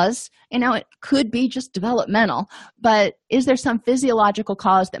physiological cause? It could be just developmental, but is there some physiological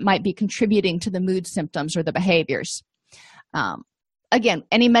cause that might be contributing to the mood symptoms or the behaviors? Again,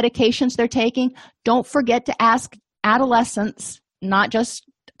 any medications they're taking, don't forget to ask adolescents, not just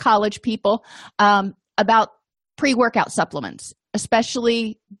college people, about pre-workout supplements,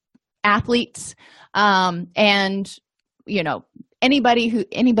 especially athletes and anybody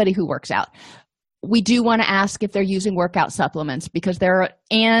who works out. We do want to ask if they're using workout supplements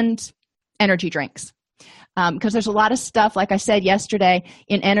and energy drinks. because there's a lot of stuff, like I said yesterday,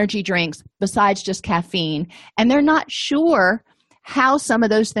 in energy drinks besides just caffeine, and they're not sure how some of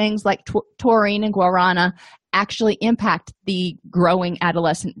those things like taurine and guarana actually impact the growing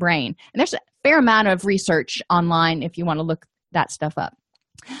adolescent brain. And there's a fair amount of research online if you want to look that stuff up.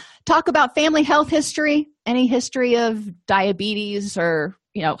 Talk about family health history, any history of diabetes or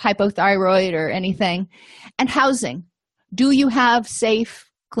hypothyroid or anything. And housing. Do you have safe,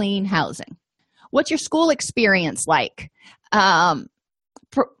 clean housing? What's your school experience like?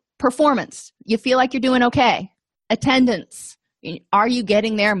 Performance. You feel like you're doing okay. Attendance. Are you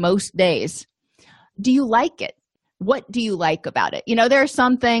getting there most days? Do you like it? What do you like about it? There are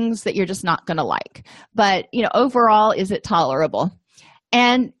some things that you're just not going to like. But, overall, is it tolerable?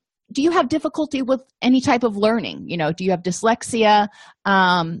 And do you have difficulty with any type of learning? Do you have dyslexia?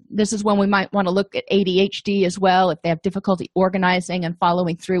 This is when we might want to look at ADHD as well, if they have difficulty organizing and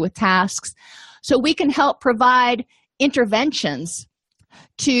following through with tasks. So we can help provide interventions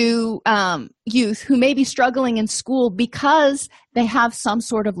to youth who may be struggling in school because they have some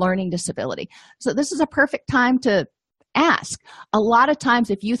sort of learning disability. So this is a perfect time to ask. A lot of times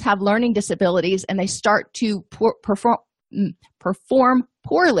if youth have learning disabilities and they start to perform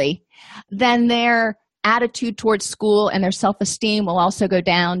poorly, then their attitude towards school and their self-esteem will also go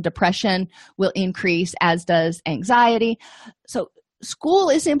down. Depression will increase, as does anxiety. So school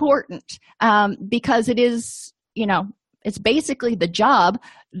is important because it is, it's basically the job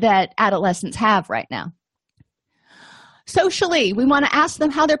that adolescents have right now. Socially, we want to ask them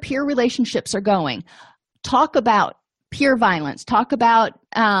how their peer relationships are going. Talk about peer violence. Talk about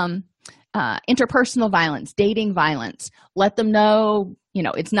interpersonal violence, dating violence. Let them know,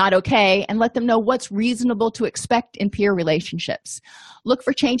 it's not okay, and let them know what's reasonable to expect in peer relationships. Look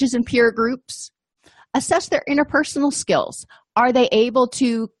for changes in peer groups. Assess their interpersonal skills. Are they able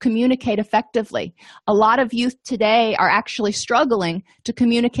to communicate effectively? A lot of youth today are actually struggling to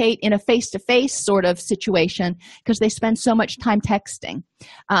communicate in a face-to-face sort of situation because they spend so much time texting.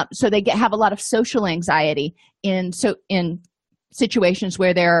 So they have a lot of social anxiety in situations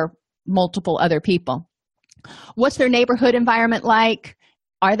where there are multiple other people. What's their neighborhood environment like?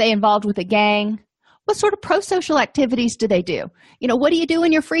 Are they involved with a gang? What sort of pro-social activities do they do? What do you do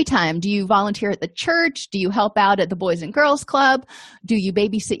in your free time? Do you volunteer at the church? Do you help out at the Boys and Girls Club? Do you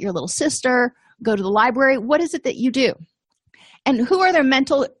babysit your little sister? Go to the library? What is it that you do? And who are their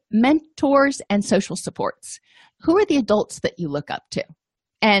mentors and social supports? Who are the adults that you look up to?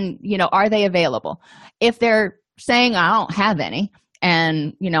 And, are they available? If they're saying, I don't have any,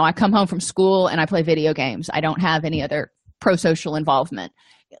 and, I come home from school and I play video games, I don't have any other pro-social involvement,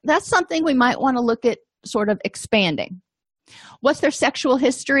 that's something we might want to look at sort of expanding. What's their sexual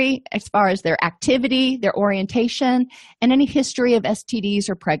history as far as their activity, their orientation, and any history of STDs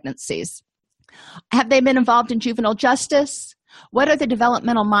or pregnancies? Have they been involved in juvenile justice? What are the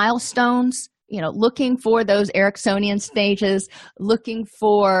developmental milestones? Looking for those Ericksonian stages, looking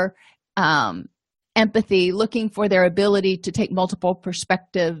for empathy, looking for their ability to take multiple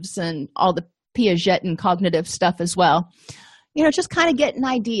perspectives and all the Piaget and cognitive stuff as well. Just kind of get an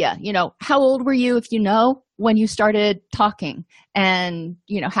idea. How old were you, if when you started talking? And,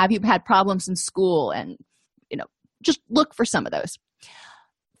 have you had problems in school? And, just look for some of those.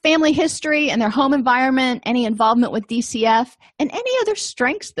 Family history and their home environment, any involvement with DCF, and any other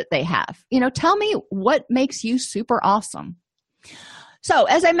strengths that they have. Tell me what makes you super awesome. So,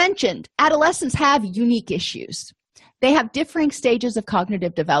 as I mentioned, adolescents have unique issues. They have differing stages of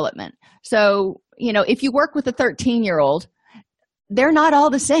cognitive development. So, if you work with a 13-year-old, they're not all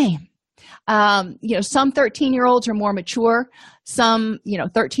the same. Some 13-year-olds are more mature. Some,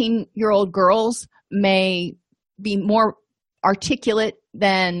 13-year-old girls may be more articulate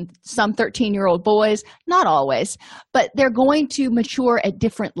than some 13-year-old boys. Not always, but they're going to mature at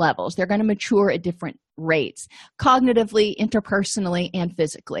different levels. They're going to mature at different rates, cognitively, interpersonally, and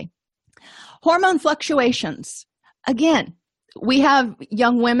physically. Hormone fluctuations. Again, we have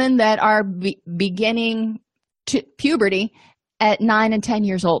young women that are beginning to puberty at 9 and 10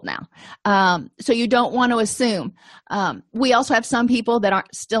 years old now. So you don't want to assume. We also have some people that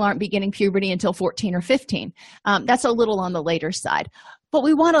still aren't beginning puberty until 14 or 15. That's a little on the later side. But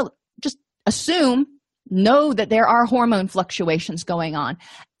we want to just know that there are hormone fluctuations going on,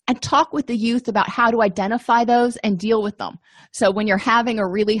 and talk with the youth about how to identify those and deal with them. So when you're having a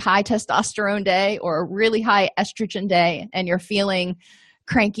really high testosterone day or a really high estrogen day and you're feeling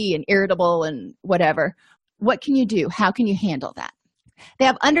cranky and irritable and whatever, what can you do? How can you handle that? They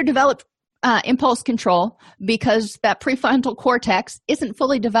have underdeveloped impulse control because that prefrontal cortex isn't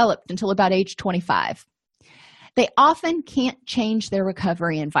fully developed until about age 25. They often can't change their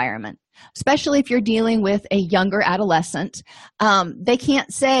recovery environment, especially if you're dealing with a younger adolescent. They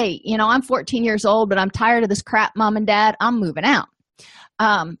can't say, I'm 14 years old, but I'm tired of this crap, mom and dad, I'm moving out.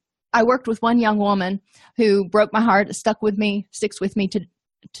 I worked with one young woman who broke my heart, sticks with me to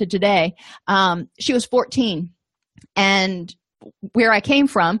today. She was 14, and where I came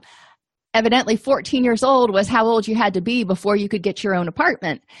from, evidently 14 years old was how old you had to be before you could get your own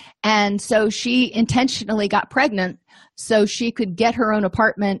apartment. And so she intentionally got pregnant so she could get her own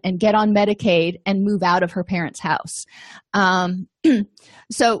apartment and get on Medicaid and move out of her parents' house.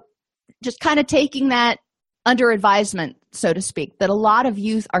 So just kind of taking that under advisement, so to speak, that a lot of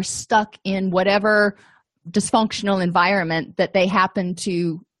youth are stuck in whatever dysfunctional environment that they happen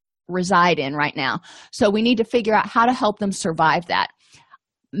to reside in right now. So we need to figure out how to help them survive that.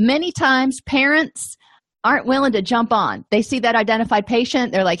 Many times parents aren't willing to jump on. They see that identified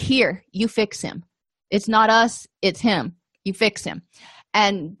patient, they're like, here, you fix him. It's not us, it's him. You fix him.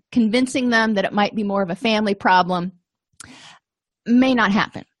 And convincing them that it might be more of a family problem may not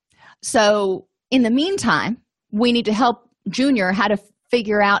happen. So in the meantime, we need to help Junior how to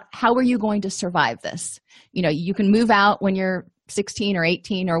figure out, how are you going to survive this? You can move out when you're 16 or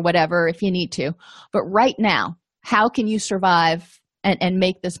 18 or whatever if you need to. But right now, how can you survive and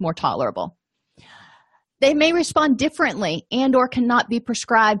make this more tolerable? They may respond differently and or cannot be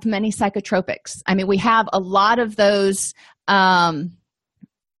prescribed many psychotropics. I mean, we have a lot of those black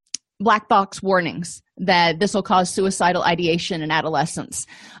box warnings that this will cause suicidal ideation in adolescence.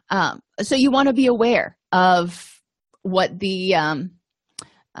 So you want to be aware of what the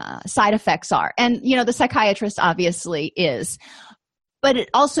side effects are. And, the psychiatrist obviously is. But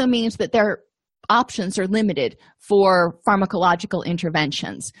it also means that their options are limited for pharmacological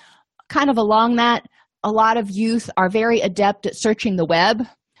interventions. Kind of along that, a lot of youth are very adept at searching the web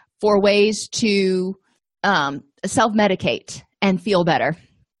for ways to self-medicate and feel better.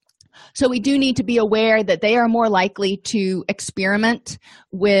 So we do need to be aware that they are more likely to experiment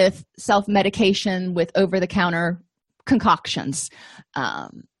with self-medication with over-the-counter concoctions.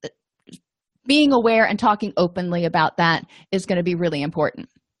 Being aware and talking openly about that is going to be really important.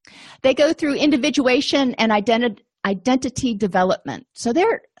 They go through individuation and identity development. So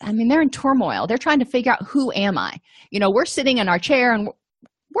they're in turmoil. They're trying to figure out, who am I? We're sitting in our chair and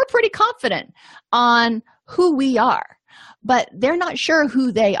we're pretty confident on who we are, but they're not sure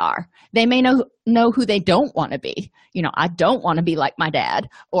who they are. They may know who they don't want to be. I don't want to be like my dad,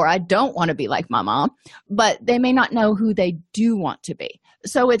 or I don't want to be like my mom, but they may not know who they do want to be.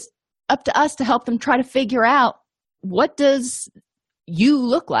 So it's up to us to help them try to figure out, what does you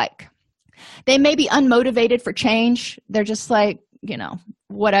look like? They may be unmotivated for change. They're just like,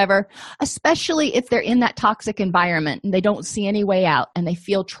 whatever, especially if they're in that toxic environment and they don't see any way out and they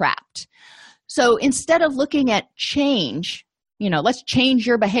feel trapped. So instead of looking at change, let's change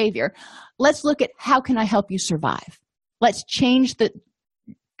your behavior, let's look at, how can I help you survive? Let's change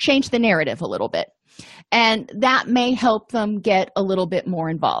the narrative a little bit. And that may help them get a little bit more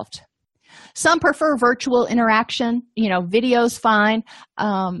involved. Some prefer virtual interaction. Video's fine,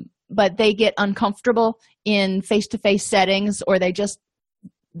 but they get uncomfortable in face-to-face settings, or they're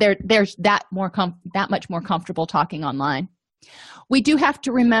that much more comfortable talking online. We do have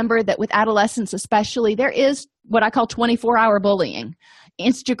to remember that with adolescents especially, there is what I call 24-hour bullying.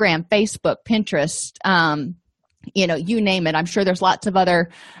 Instagram, Facebook, Pinterest, you name it. I'm sure there's lots of other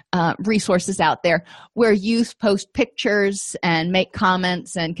resources out there where youth post pictures and make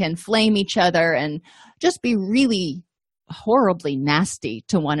comments and can flame each other and just be really horribly nasty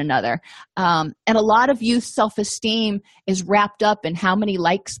to one another. And a lot of youth self-esteem is wrapped up in how many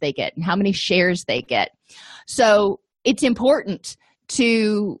likes they get and how many shares they get. So it's important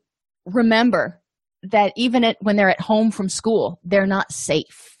to remember that even when they're at home from school, they're not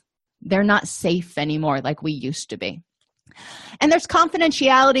safe. They're not safe anymore like we used to be. And there's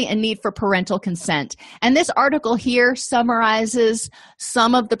confidentiality and need for parental consent. And this article here summarizes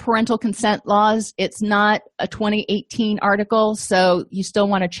some of the parental consent laws. It's not a 2018 article, so you still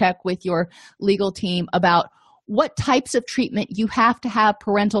want to check with your legal team about what types of treatment you have to have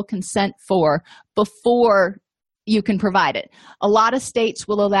parental consent for before you can provide it. A lot of states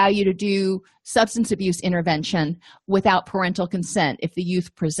will allow you to do substance abuse intervention without parental consent if the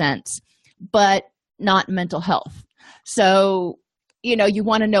youth presents, but not mental health. So, you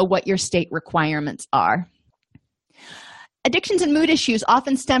want to know what your state requirements are. Addictions and mood issues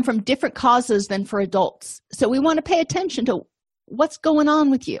often stem from different causes than for adults. So we want to pay attention to what's going on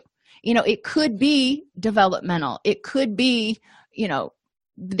with you. It could be developmental. It could be,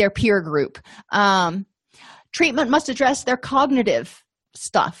 their peer group. Treatment must address their cognitive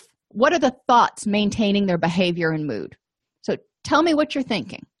stuff, what are the thoughts maintaining their behavior and mood? So tell me what you're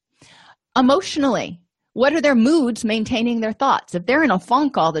thinking. Emotionally, what are their moods maintaining their thoughts? If they're in a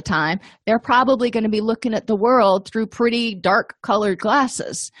funk all the time, they're probably going to be looking at the world through pretty dark colored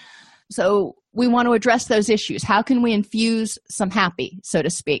glasses. So we want to address those issues. How can we infuse some happy, so to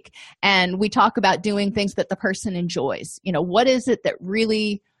speak? And we talk about doing things that the person enjoys. What is it that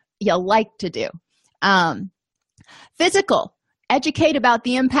really you like to do? Physical, educate about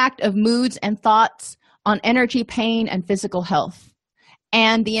the impact of moods and thoughts on energy, pain, and physical health,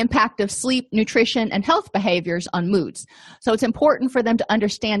 and the impact of sleep, nutrition, and health behaviors on moods. So it's important for them to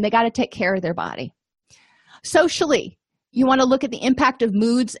understand they got to take care of their body. Socially, you want to look at the impact of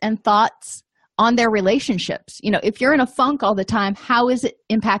moods and thoughts on their relationships. If you're in a funk all the time, how is it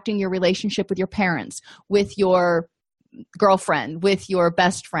impacting your relationship with your parents, with your girlfriend, with your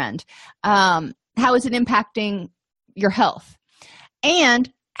best friend? How is it impacting your health?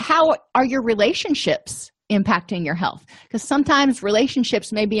 And how are your relationships impacting your health? Because sometimes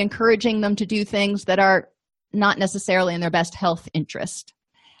relationships may be encouraging them to do things that are not necessarily in their best health interest.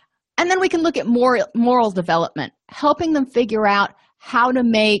 And then we can look at moral development, helping them figure out how to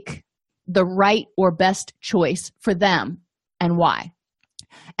make the right or best choice for them and why.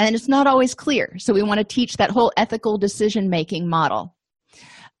 And it's not always clear. So we want to teach that whole ethical decision-making model.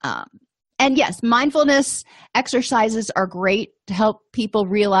 And yes, mindfulness exercises are great to help people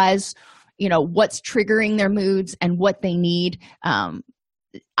realize, what's triggering their moods and what they need. I'm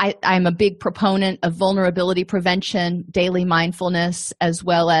a big proponent of vulnerability prevention, daily mindfulness, as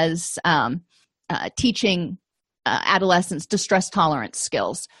well as teaching adolescents distress tolerance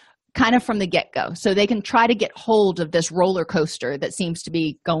skills kind of from the get-go, so they can try to get hold of this roller coaster that seems to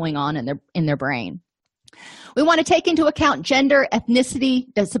be going on in their brain. We want to take into account gender, ethnicity,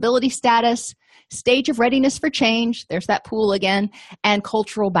 disability status, stage of readiness for change, there's that pool again, and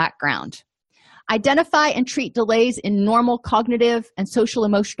cultural background. Identify and treat delays in normal cognitive and social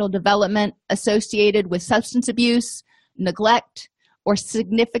emotional development associated with substance abuse, neglect, or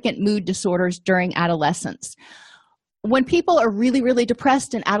significant mood disorders during adolescence. When people are really, really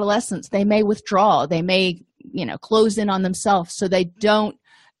depressed in adolescence, they may withdraw. They may, close in on themselves, so they don't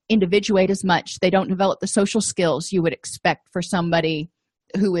individuate as much. They don't develop the social skills you would expect for somebody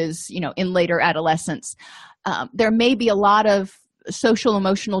who is, in later adolescence. There may be a lot of social,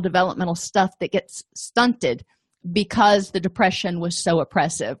 emotional, developmental stuff that gets stunted because the depression was so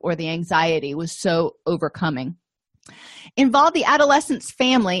oppressive or the anxiety was so overcoming. Involve the adolescent's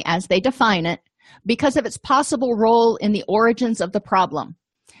family, as they define it, because of its possible role in the origins of the problem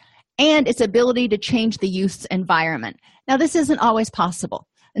and its ability to change the youth's environment. Now, this isn't always possible.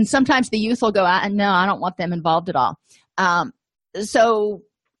 And sometimes the youth will go out and, no, I don't want them involved at all. So,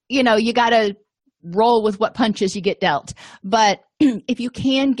 you got to roll with what punches you get dealt. But if you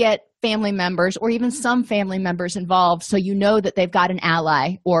can get family members or even some family members involved so you know that they've got an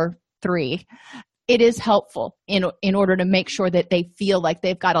ally or three, it is helpful in order to make sure that they feel like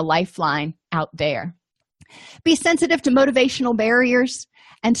they've got a lifeline out there. Be sensitive to motivational barriers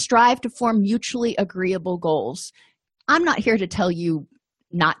and strive to form mutually agreeable goals. I'm not here to tell you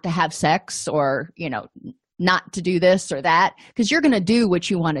not to have sex or, not to do this or that, because you're going to do what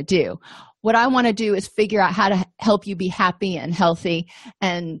you want to do. What I want to do is figure out how to help you be happy and healthy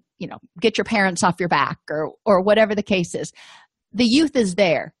and, get your parents off your back or whatever the case is. The youth is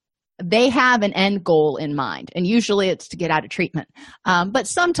there. They have an end goal in mind, and usually it's to get out of treatment. But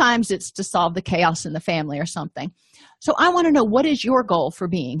sometimes it's to solve the chaos in the family or something. So I want to know, what is your goal for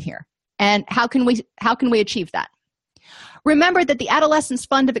being here? And how can we achieve that? Remember that the adolescent's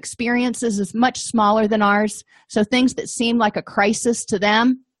fund of experiences is much smaller than ours, so things that seem like a crisis to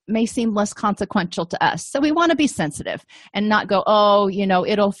them may seem less consequential to us. So we want to be sensitive and not go,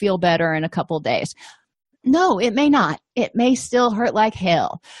 it'll feel better in a couple of days. No, it may not. It may still hurt like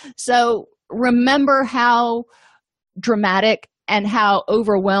hell. So remember how dramatic and how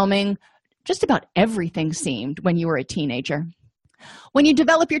overwhelming just about everything seemed when you were a teenager. When you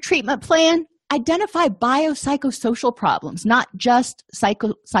develop your treatment plan, identify biopsychosocial problems, not just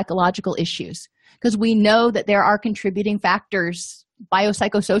psychological issues, because we know that there are contributing factors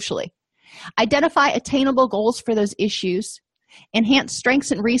biopsychosocially. Identify attainable goals for those issues. Enhance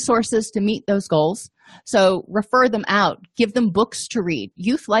strengths and resources to meet those goals. So refer them out. Give them books to read.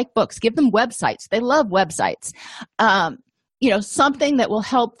 Youth like books. Give them websites. They love websites. Something that will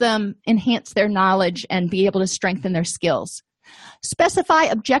help them enhance their knowledge and be able to strengthen their skills. Specify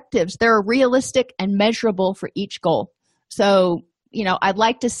objectives that are realistic and measurable for each goal. So, I'd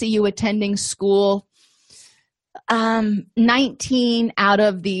like to see you attending school 19 out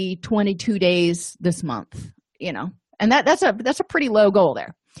of the 22 days this month, and that's a pretty low goal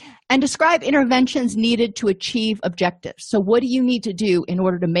there. And describe interventions needed to achieve objectives. So what do you need to do in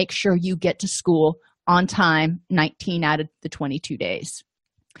order to make sure you get to school on time 19 out of the 22 days?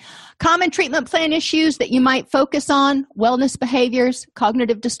 Common treatment plan issues that you might focus on: wellness behaviors,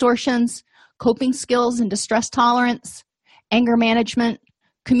 cognitive distortions, coping skills and distress tolerance, anger management,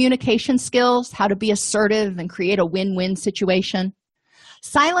 communication skills, how to be assertive and create a win-win situation,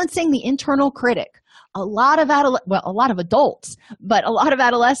 silencing the internal critic. A lot of adults, but a lot of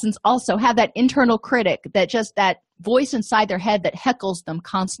adolescents also have that internal critic, that voice inside their head that heckles them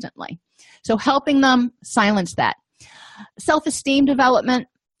constantly. So helping them silence that. Self-esteem development,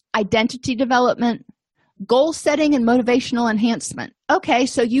 identity development, goal setting and motivational enhancement. Okay,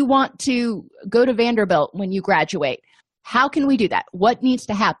 so you want to go to Vanderbilt when you graduate. How can we do that? What needs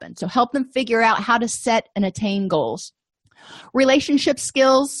to happen? So help them figure out how to set and attain goals. Relationship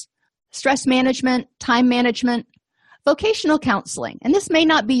skills, stress management, time management, vocational counseling. And this may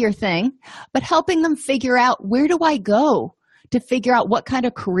not be your thing, but helping them figure out, where do I go to figure out what kind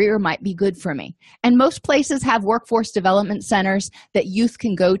of career might be good for me? And most places have workforce development centers that youth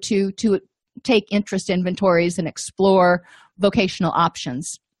can go to take interest inventories and explore vocational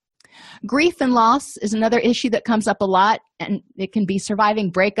options. Grief and loss is another issue that comes up a lot, and it can be surviving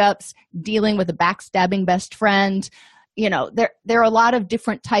breakups, dealing with a backstabbing best friend. There are a lot of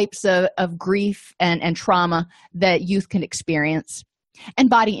different types of grief and trauma that youth can experience, and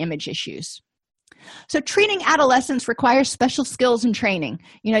body image issues. So treating adolescents requires special skills and training.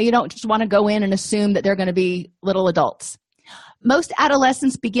 You don't just want to go in and assume that they're going to be little adults. Most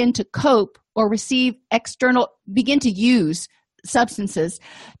adolescents begin to cope or begin to use substances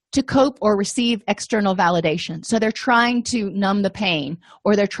to cope or receive external validation. So they're trying to numb the pain,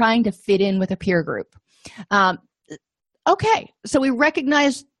 or they're trying to fit in with a peer group. Okay, so we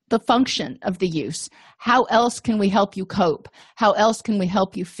recognize the function of the use. How else can we help you cope? How else can we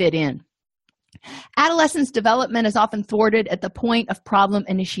help you fit in? Adolescents' development is often thwarted at the point of problem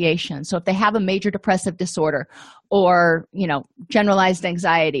initiation. So if they have a major depressive disorder or, generalized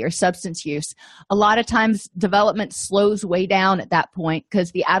anxiety or substance use, a lot of times development slows way down at that point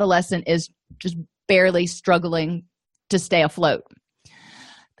because the adolescent is just barely struggling to stay afloat.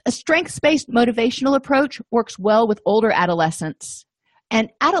 A strengths-based motivational approach works well with older adolescents,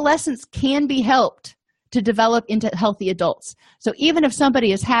 and adolescents can be helped to develop into healthy adults. So even if somebody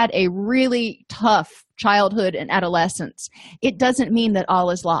has had a really tough childhood and adolescence, it doesn't mean that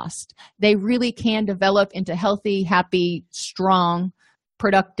all is lost. They really can develop into healthy, happy, strong,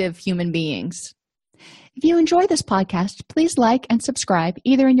 productive human beings. If you enjoy this podcast, please like and subscribe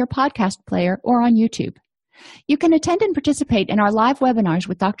either in your podcast player or on YouTube. You can attend and participate in our live webinars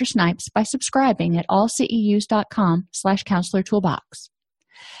with Dr. Snipes by subscribing at allceus.com/counselor toolbox.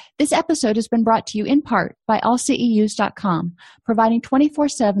 This episode has been brought to you in part by allceus.com, providing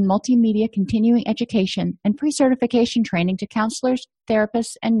 24/7 multimedia continuing education and pre-certification training to counselors,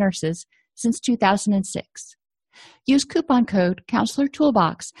 therapists, and nurses since 2006. Use coupon code Counselor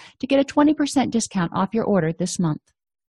Toolbox to get a 20% discount off your order this month.